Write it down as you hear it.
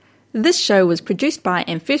This show was produced by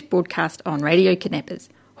and first broadcast on Radio Kidnappers,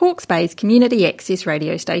 Hawke's Bay's community access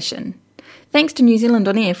radio station. Thanks to New Zealand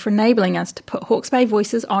On Air for enabling us to put Hawke's Bay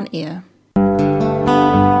voices on air.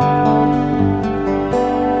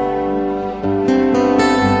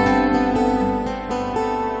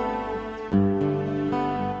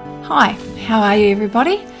 Hi, how are you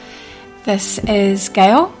everybody? This is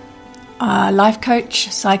Gail, life coach,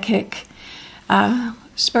 psychic,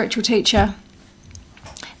 spiritual teacher,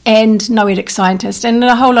 and noetic scientist, and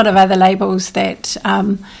a whole lot of other labels that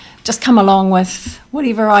just come along with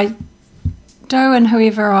whatever I do and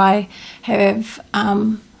whoever I have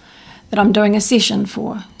that I'm doing a session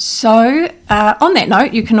for. So on that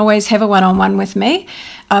note, you can always have a one-on-one with me,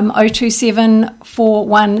 027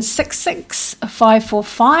 4166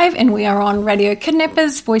 545, and we are on Radio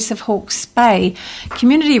Kidnappers, Voice of Hawke's Bay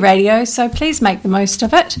community radio, so please make the most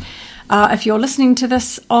of it. If you're listening to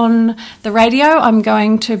this on the radio, I'm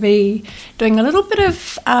going to be doing a little bit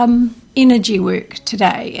of energy work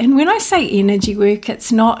today. And when I say energy work,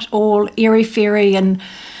 it's not all airy-fairy and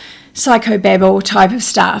psychobabble type of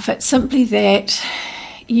stuff. It's simply that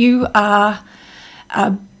you are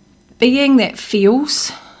a being that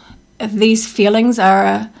feels. These feelings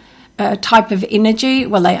are a type of energy.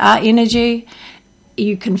 Well, they are energy.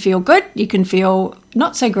 You can feel good. You can feel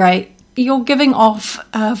not so great. You're giving off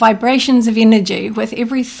vibrations of energy with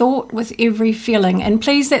every thought, with every feeling. And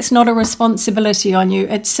please, that's not a responsibility on you.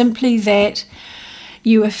 It's simply that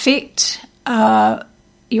you affect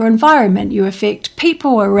your environment, you affect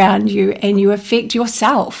people around you, and you affect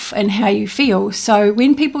yourself and how you feel. So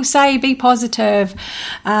when people say be positive,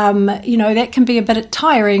 that can be a bit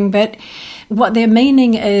tiring, but what they're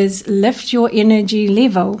meaning is lift your energy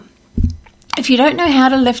level. If you don't know how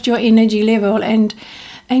to lift your energy level, and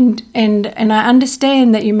I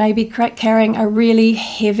understand that you may be carrying a really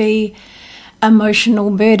heavy emotional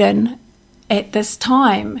burden at this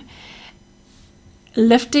time,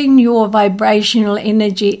 lifting your vibrational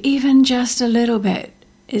energy even just a little bit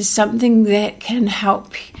is something that can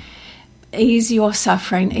help ease your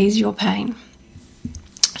suffering, ease your pain.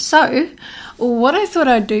 So what I thought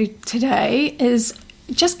I'd do today is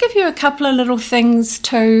just give you a couple of little things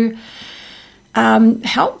to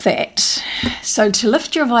help that. So to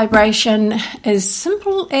lift your vibration, as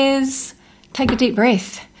simple as take a deep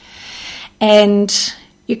breath, and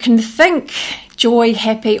you can think joy,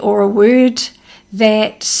 happy, or a word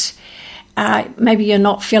that maybe you're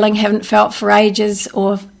not feeling, haven't felt for ages,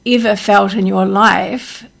 or ever felt in your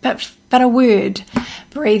life, but a word.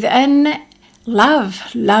 Breathe in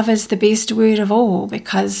love. Love is the best word of all,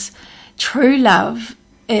 because true love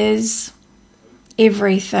is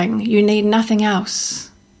everything. You need nothing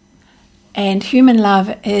else. And human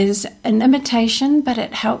love is an imitation, but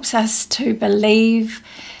it helps us to believe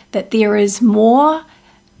that there is more,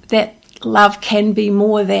 that love can be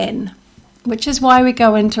more than, which is why we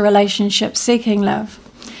go into relationships seeking love.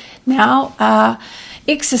 Now,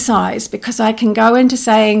 exercise, because I can go into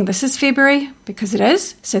saying this is February, because it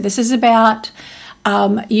is. So this is about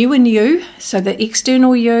you and you, so the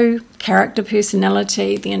external you, character,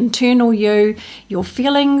 personality, the internal you, your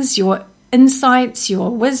feelings, your insights, your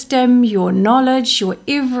wisdom, your knowledge, your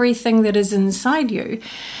everything that is inside you,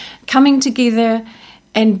 coming together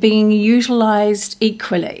and being utilized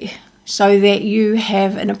equally so that you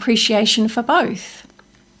have an appreciation for both.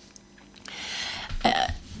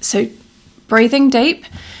 So breathing deep,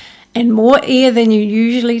 and more air than you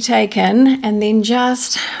usually take in, and then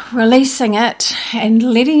just releasing it and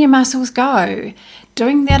letting your muscles go.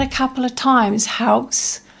 Doing that a couple of times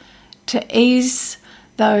helps to ease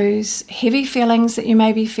those heavy feelings that you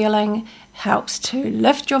may be feeling, helps to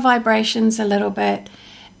lift your vibrations a little bit.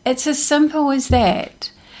 It's as simple as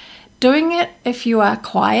that. Doing it if you are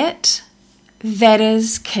quiet, that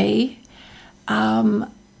is key.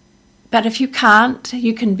 But if you can't,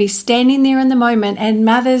 you can be standing there in the moment, and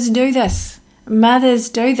mothers do this. Mothers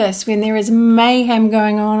do this when there is mayhem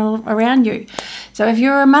going on around you. So if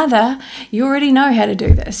you're a mother, you already know how to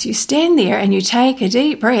do this. You stand there and you take a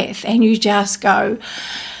deep breath and you just go,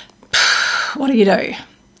 what do you do?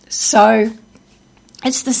 So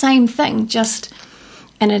it's the same thing, just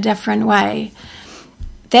in a different way.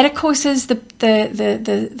 That, of course, is the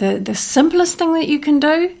simplest thing that you can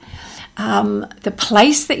do. The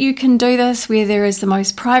place that you can do this, where there is the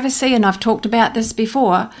most privacy, and I've talked about this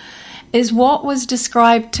before, is what was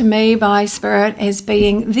described to me by Spirit as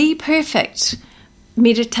being the perfect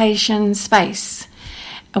meditation space,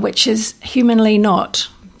 which is humanly not,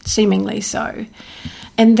 seemingly so.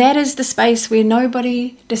 And that is the space where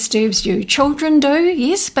nobody disturbs you. Children do,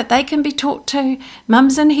 yes, but they can be taught to,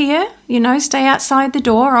 mum's in here, stay outside the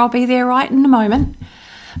door, I'll be there right in a moment.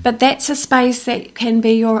 But that's a space that can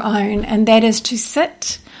be your own, and that is to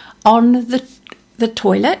sit on the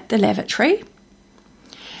toilet, the lavatory,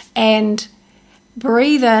 and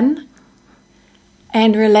breathe in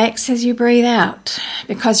and relax as you breathe out.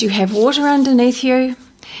 Because you have water underneath you,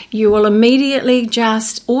 you will immediately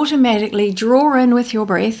just automatically draw in with your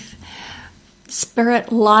breath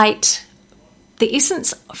spirit, light, the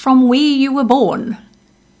essence from where you were born.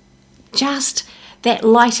 Just that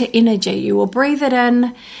lighter energy. You will breathe it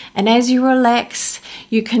in, and as you relax,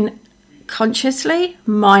 you can consciously,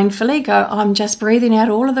 mindfully go, I'm just breathing out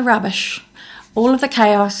all of the rubbish, all of the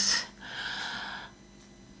chaos,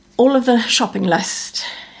 all of the shopping list.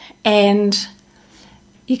 And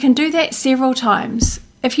you can do that several times.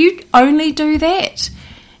 If you only do that,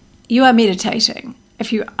 you are meditating.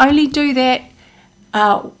 If you only do that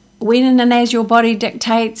when and as your body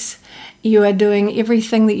dictates, you are doing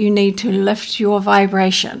everything that you need to lift your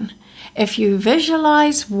vibration. If you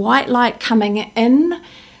visualize white light coming in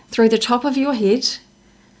through the top of your head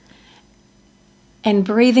and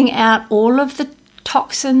breathing out all of the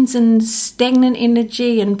toxins and stagnant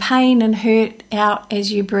energy and pain and hurt out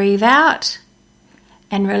as you breathe out,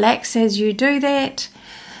 and relax as you do that,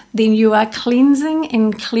 then you are cleansing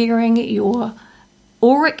and clearing your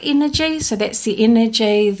auric energy. So that's the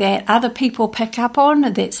energy that other people pick up on.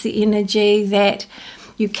 That's the energy that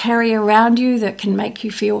you carry around you that can make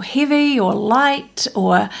you feel heavy or light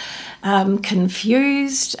or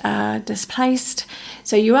confused, displaced.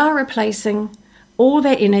 So you are replacing all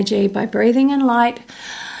that energy by breathing in light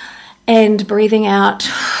and breathing out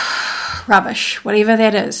rubbish, whatever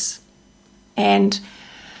that is. And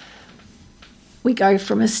we go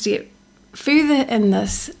from a step further in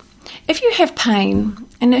this. If you have pain,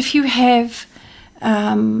 and if you have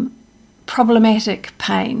problematic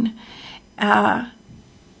pain, and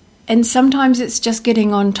sometimes it's just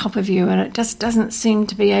getting on top of you and it just doesn't seem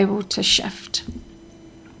to be able to shift,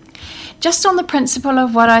 just on the principle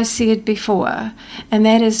of what I said before, and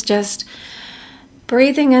that is just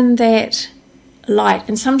breathing in that light.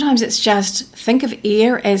 And sometimes it's just think of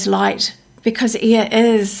air as light, because air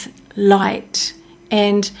is light,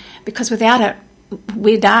 and because without it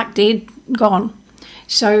we're dark, dead, gone.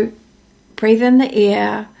 So breathe in the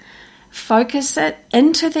air, focus it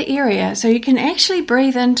into the area, so you can actually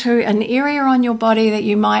breathe into an area on your body that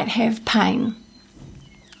you might have pain.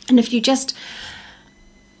 And if you just,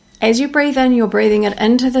 as you breathe in, you're breathing it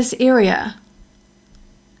into this area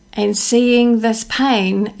and seeing this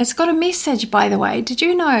pain. It's got a message, by the way. Did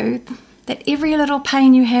you know that every little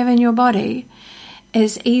pain you have in your body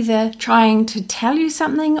is either trying to tell you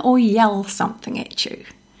something or yell something at you?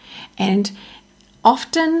 And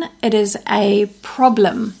often it is a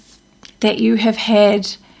problem that you have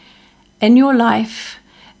had in your life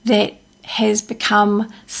that has become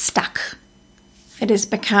stuck. It has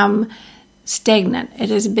become stagnant. It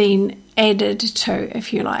has been added to,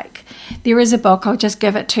 if you like. There is a book, I'll just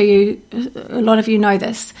give it to you. A lot of you know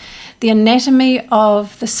this. The Anatomy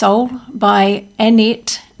of the Soul by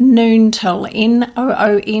Annette Noontil,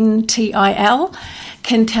 Noontil,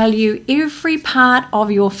 can tell you every part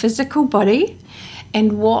of your physical body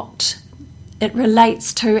and what it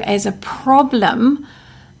relates to as a problem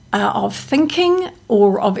of thinking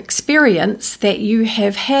or of experience that you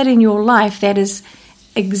have had in your life that is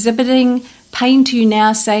exhibiting pain to you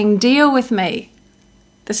now, saying, deal with me.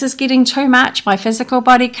 This is getting too much. My physical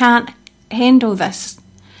body can't handle this.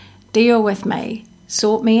 Deal with me.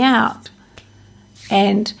 Sort me out.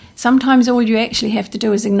 And sometimes all you actually have to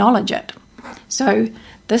do is acknowledge it. So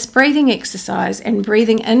this breathing exercise and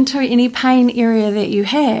breathing into any pain area that you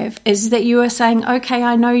have is that you are saying, okay,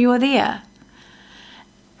 I know you're there.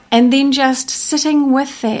 And then just sitting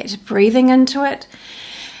with that, breathing into it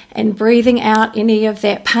and breathing out any of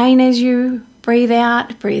that pain as you breathe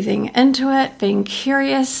out, breathing into it, being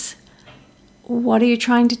curious. What are you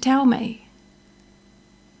trying to tell me?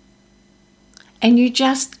 And you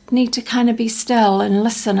just need to kind of be still and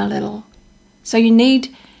listen a little. So you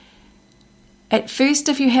need, at first,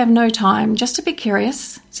 if you have no time, just to be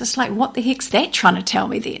curious. It's just like, what the heck's that trying to tell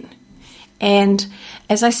me then? And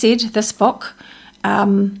as I said, this book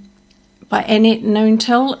by Annette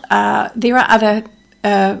Noontil, there are other,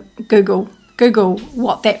 Google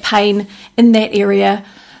what that pain in that area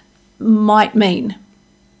might mean.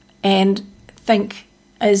 And think,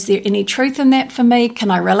 is there any truth in that for me?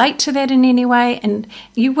 Can I relate to that in any way? And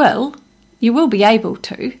you will be able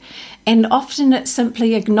to. And often it's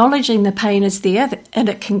simply acknowledging the pain is there and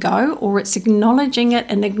it can go, or it's acknowledging it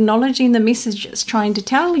and acknowledging the message it's trying to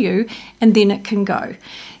tell you, and then it can go.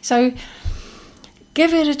 So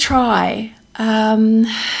give it a try.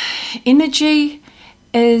 Energy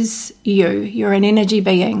is you. You're an energy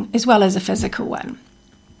being as well as a physical one.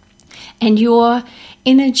 And your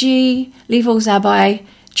energy levels are by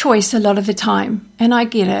choice a lot of the time. And I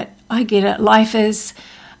get it. Life is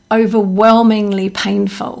overwhelmingly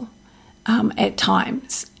painful at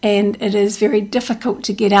times. And it is very difficult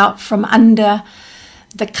to get out from under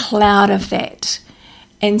the cloud of that.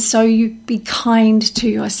 And so you be kind to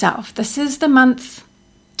yourself. This is the month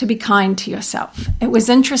to be kind to yourself. It was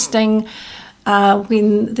interesting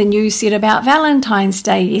when the news said about Valentine's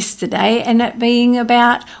Day yesterday, and it being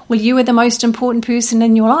about, well, you are the most important person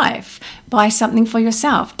in your life. Buy something for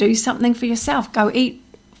yourself. Do something for yourself. Go eat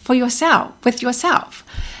for yourself, with yourself.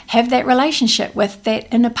 Have that relationship with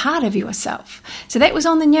that inner part of yourself. So that was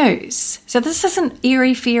on the news. So this isn't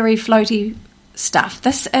airy, fairy, floaty stuff.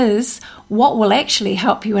 This is what will actually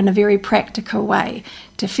help you in a very practical way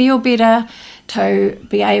to feel better, to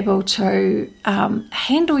be able to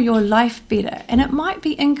handle your life better. And it might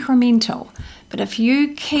be incremental, but if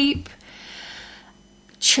you keep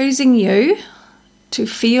choosing you to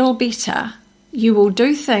feel better, you will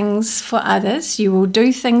do things for others, you will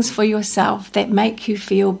do things for yourself that make you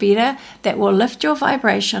feel better, that will lift your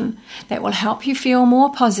vibration, that will help you feel more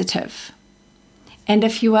positive. And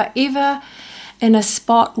if you are ever in a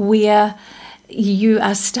spot where you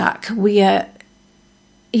are stuck, where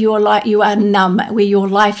you are numb, where your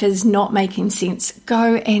life is not making sense,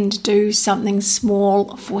 go and do something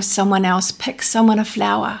small for someone else. Pick someone a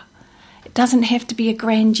flower. It doesn't have to be a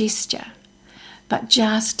grand gesture, but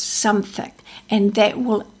just something, and that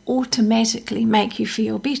will automatically make you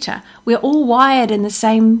feel better. We're all wired in the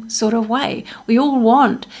same sort of way. We all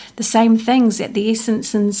want the same things at the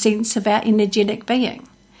essence and sense of our energetic being.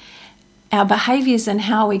 Our behaviours and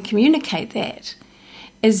how we communicate that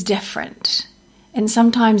is different. And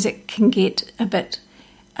sometimes it can get a bit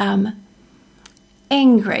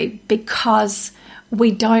angry because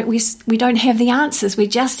we don't have the answers. We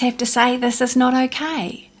just have to say this is not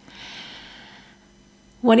okay.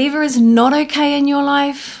 Whatever is not okay in your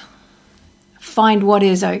life, find what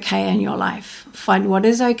is okay in your life. Find what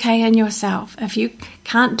is okay in yourself. If you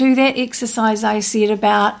can't do that exercise I said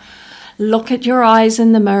about look at your eyes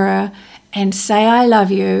in the mirror and say I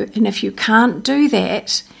love you, and if you can't do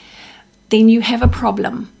that, then you have a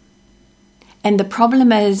problem. And the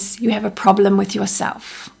problem is you have a problem with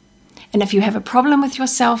yourself. And if you have a problem with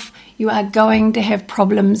yourself, you are going to have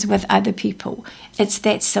problems with other people. It's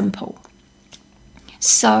that simple.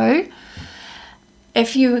 So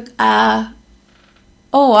if you are,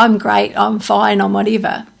 oh, I'm great, I'm fine, I'm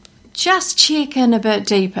whatever, just check in a bit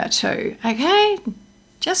deeper too, okay?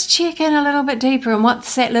 Just check in a little bit deeper and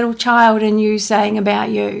what's that little child in you saying about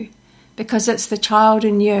you? Because it's the child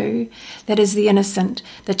in you that is the innocent.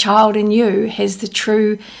 The child in you has the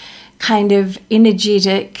true kind of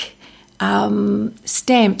energetic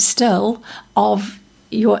stamp still of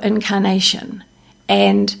your incarnation.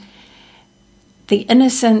 And the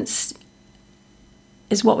innocence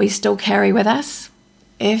is what we still carry with us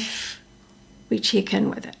if we check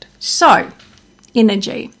in with it. So,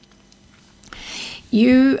 energy.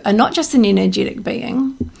 You are not just an energetic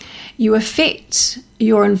being. You affect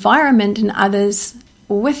your environment and others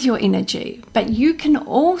with your energy, but you can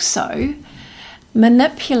also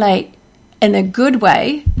manipulate in a good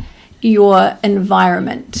way your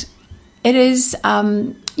environment. It is,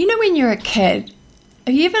 when you're a kid,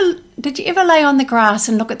 did you ever lay on the grass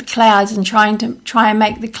and look at the clouds and try and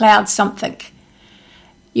make the clouds something?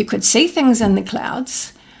 You could see things in the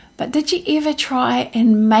clouds, but did you ever try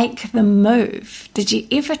and make them move? Did you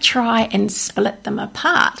ever try and split them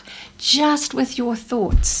apart just with your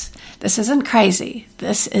thoughts? This isn't crazy.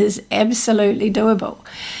 This is absolutely doable.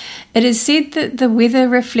 It is said that the weather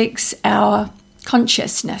reflects our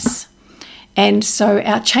consciousness, and so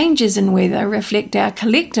our changes in weather reflect our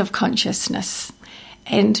collective consciousness.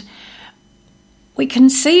 And we can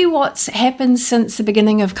see what's happened since the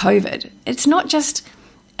beginning of COVID. It's not just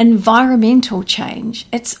environmental change,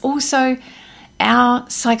 it's also our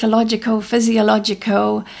psychological,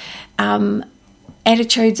 physiological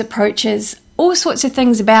attitudes, approaches, all sorts of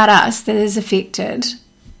things about us that has affected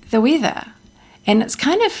the weather. And it's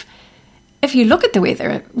kind of, if you look at the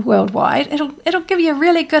weather worldwide, it'll give you a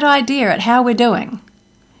really good idea at how we're doing.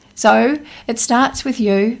 So it starts with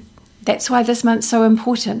you. That's why this month's so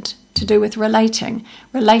important, to do with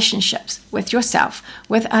relationships with yourself,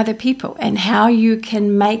 with other people, and how you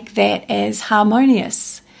can make that as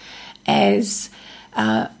harmonious, as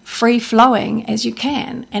free-flowing as you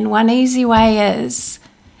can. And one easy way is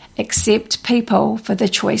accept people for the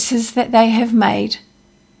choices that they have made.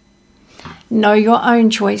 Know your own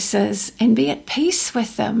choices and be at peace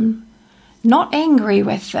with them. not angry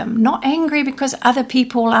with them, not angry because other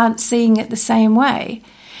people aren't seeing it the same way.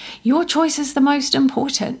 Your choice is the most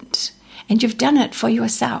important, and you've done it for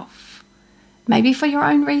yourself. Maybe for your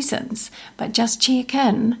own reasons, but just check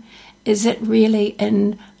in. Is it really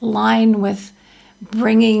in line with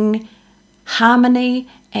bringing harmony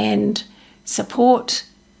and support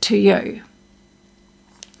to you?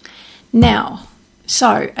 Now,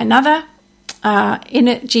 so another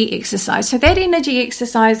energy exercise. So that energy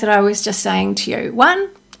exercise that I was just saying to you, 1,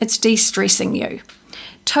 it's de-stressing you.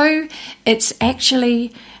 2, it's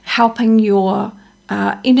actually helping your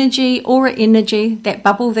aura energy, that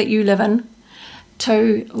bubble that you live in,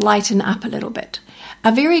 to lighten up a little bit.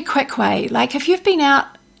 A very quick way, like if you've been out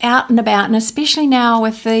and about, and especially now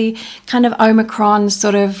with the kind of Omicron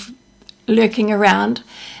sort of lurking around,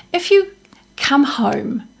 if you come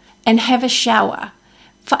home and have a shower,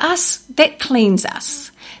 for us, that cleans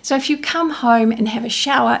us. So if you come home and have a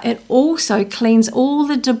shower, it also cleans all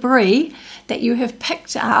the debris that you have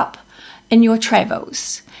picked up in your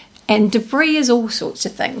travels. And debris is all sorts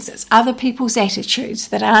of things. It's other people's attitudes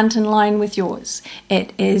that aren't in line with yours.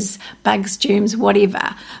 It is bugs, germs,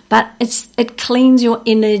 whatever. But it cleans your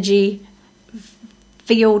energy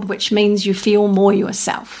field, which means you feel more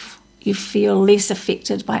yourself. You feel less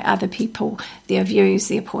affected by other people, their views,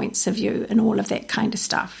 their points of view, and all of that kind of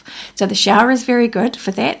stuff. So the shower is very good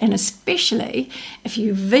for that, and especially if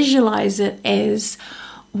you visualize it as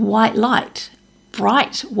white light,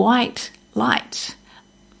 bright white light,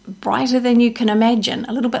 brighter than you can imagine,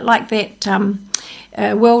 a little bit like that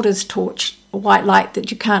welder's torch, white light that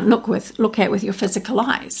you can't look at with your physical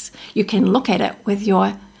eyes. You can look at it with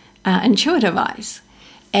your intuitive eyes.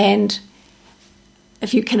 And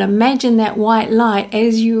if you can imagine that white light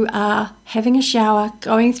as you are having a shower,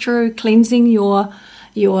 going through, cleansing your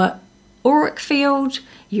auric field,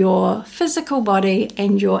 your physical body,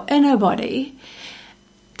 and your inner body,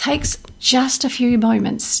 takes just a few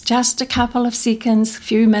moments, just a couple of seconds,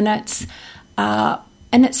 few minutes, and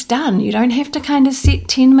it's done. You don't have to kind of set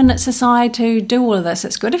 10 minutes aside to do all of this.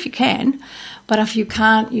 It's good if you can, but if you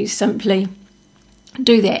can't, you simply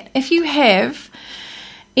do that. If you have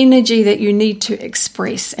energy that you need to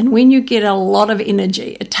express, and when you get a lot of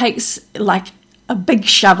energy, it takes like a big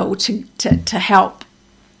shovel to help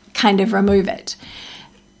kind of remove it.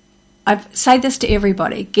 I say this to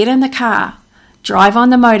everybody: get in the car, drive on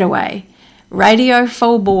the motorway, radio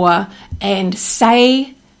full bore, and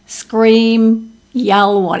say, scream,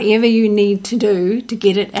 yell, whatever you need to do to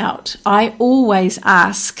get it out. I always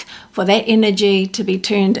ask for that energy to be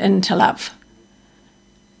turned into love.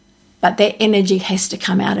 But that energy has to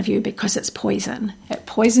come out of you because it's poison. It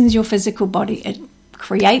poisons your physical body. It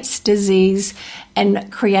creates disease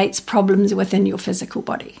and creates problems within your physical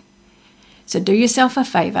body. So do yourself a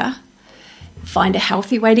favor. Find a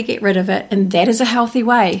healthy way to get rid of it, and that is a healthy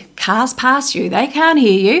way. Cars pass you. They can't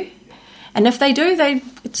hear you. And if they do,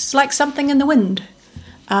 it's like something in the wind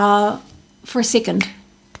for a second.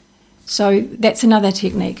 So that's another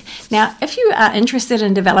technique. Now, if you are interested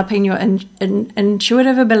in developing your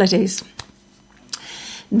intuitive abilities,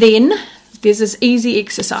 then there's this easy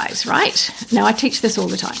exercise, right? Now, I teach this all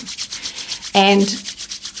the time. And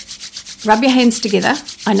rub your hands together.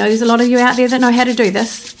 I know there's a lot of you out there that know how to do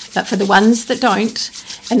this, but for the ones that don't,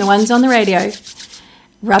 and the ones on the radio,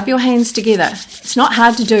 rub your hands together. It's not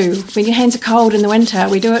hard to do. When your hands are cold in the winter,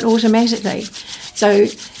 we do it automatically. So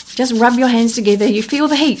just rub your hands together. You feel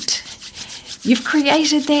the heat. You've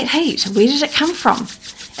created that heat. Where did it come from?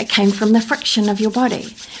 It came from the friction of your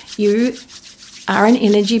body. You are an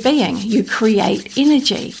energy being. You create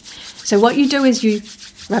energy. So what you do is you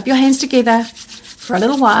rub your hands together for a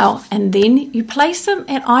little while, and then you place them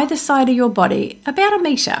at either side of your body about 1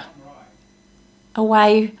 meter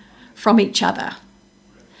away from each other.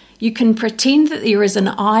 You can pretend that there is an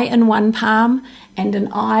eye in one palm and an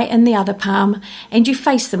eye in the other palm, and you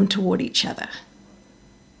face them toward each other.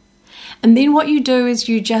 And then what you do is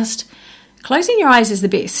you just, closing your eyes is the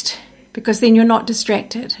best, because then you're not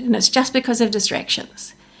distracted, and it's just because of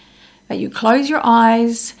distractions. But you close your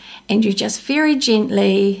eyes and you just very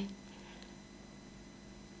gently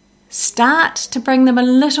start to bring them a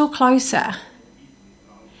little closer.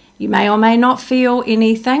 You may or may not feel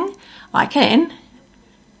anything. I can.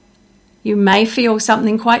 You may feel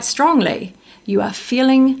something quite strongly. You are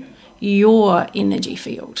feeling your energy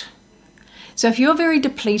field. So if you're very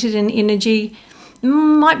depleted in energy, it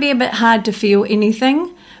might be a bit hard to feel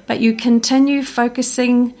anything, but you continue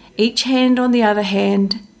focusing each hand on the other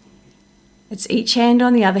hand. It's each hand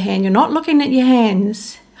on the other hand. You're not looking at your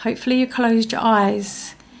hands. Hopefully you closed your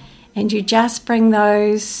eyes. And you just bring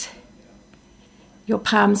your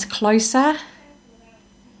palms closer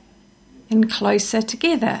and closer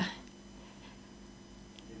together.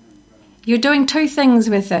 You're doing two things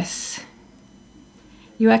with this.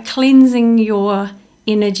 You are cleansing your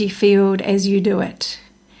energy field as you do it.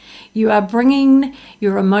 You are bringing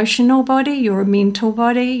your emotional body, your mental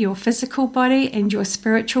body, your physical body, and your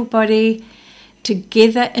spiritual body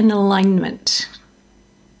together in alignment.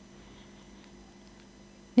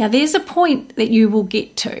 Now, there's a point that you will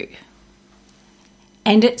get to,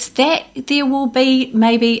 and it's that there will be,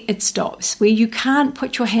 maybe it stops, where you can't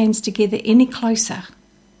put your hands together any closer.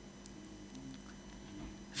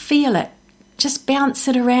 Feel it. Just bounce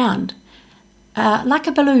it around like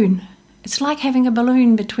a balloon. It's like having a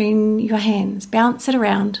balloon between your hands. Bounce it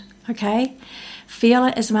around, okay? Feel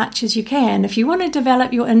it as much as you can. If you want to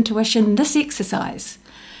develop your intuition,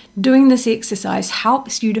 doing this exercise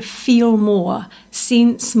helps you to feel more,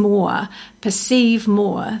 sense more, perceive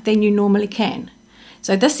more than you normally can.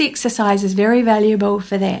 So this exercise is very valuable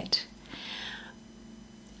for that.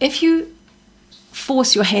 If you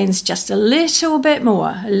force your hands just a little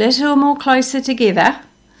more closer together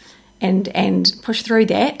and push through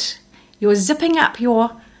that, you're zipping up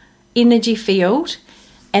your energy field,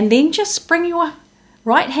 and then just bring your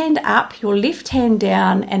right hand up, your left hand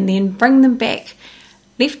down, and then bring them back.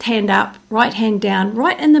 Left hand up, right hand down,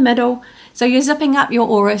 right in the middle. So you're zipping up your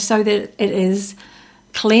aura so that it is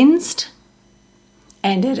cleansed,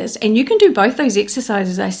 and you can do both those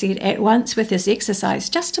exercises I said at once with this exercise,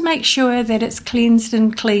 just to make sure that it's cleansed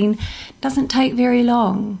and clean. It doesn't take very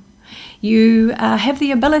long. You have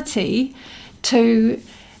the ability to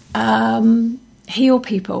heal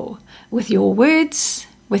people with your words,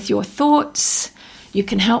 with your thoughts. You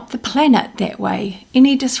can help the planet that way.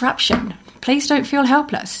 Any disruption, please don't feel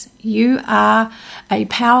helpless. You are a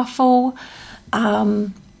powerful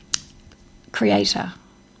creator.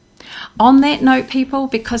 On that note, people,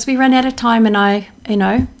 because we run out of time, and I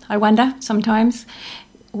wonder sometimes,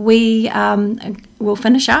 we will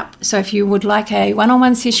finish up. So if you would like a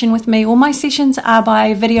one-on-one session with me, all my sessions are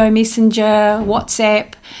by video messenger,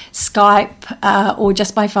 WhatsApp, Skype, or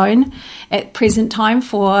just by phone at present time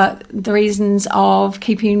for the reasons of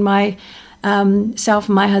keeping my self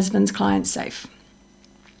and my husband's clients safe.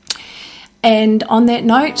 And on that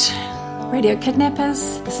note, Radio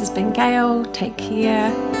Kidnappers, this has been Gail. Take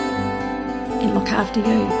care and look after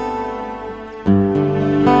you.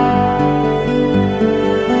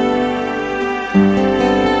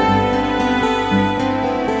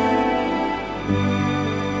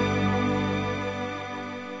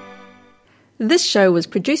 This show was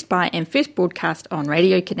produced by and first broadcast on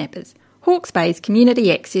Radio Kidnappers, Hawke's Bay's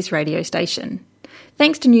community access radio station.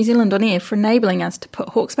 Thanks to New Zealand On Air for enabling us to put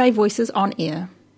Hawke's Bay voices on air.